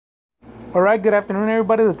Alright, good afternoon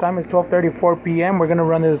everybody. The time is 12:34 p.m. We're gonna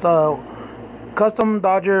run this custom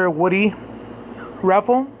Dodger Woody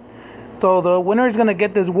raffle. So the winner is gonna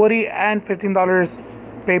get this Woody and $15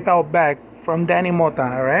 PayPal back from Danny Mota.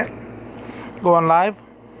 Alright, go on live.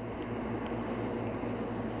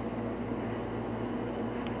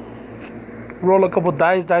 Roll a couple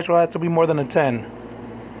dice. Dice roll has to be more than a 10.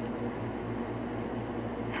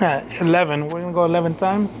 11. We're gonna go 11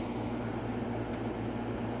 times.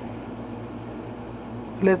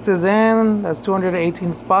 List is in. That's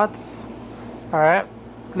 218 spots. Alright,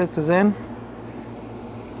 list is in.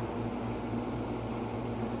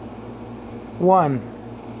 1,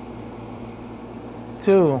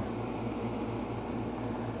 2,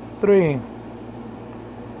 3,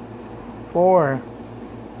 4,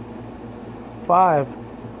 5,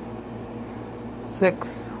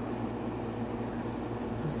 6,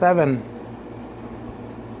 7,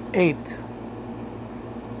 8,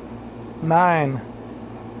 9,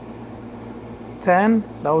 10.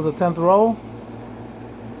 That was the 10th roll.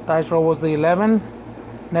 Dice roll was the 11.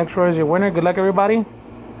 Next roll is your winner. Good luck, everybody.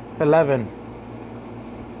 11.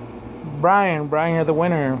 Brian, you're the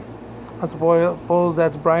winner. I suppose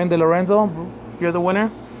that's Brian De Lorenzo. You're the winner.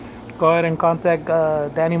 Go ahead and contact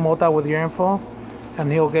Danny Mota with your info,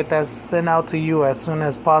 and he'll get that sent out to you as soon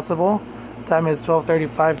as possible. Time is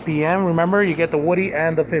 12:35 p.m. Remember, you get the Woody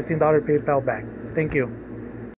and the $15 PayPal back. Thank you.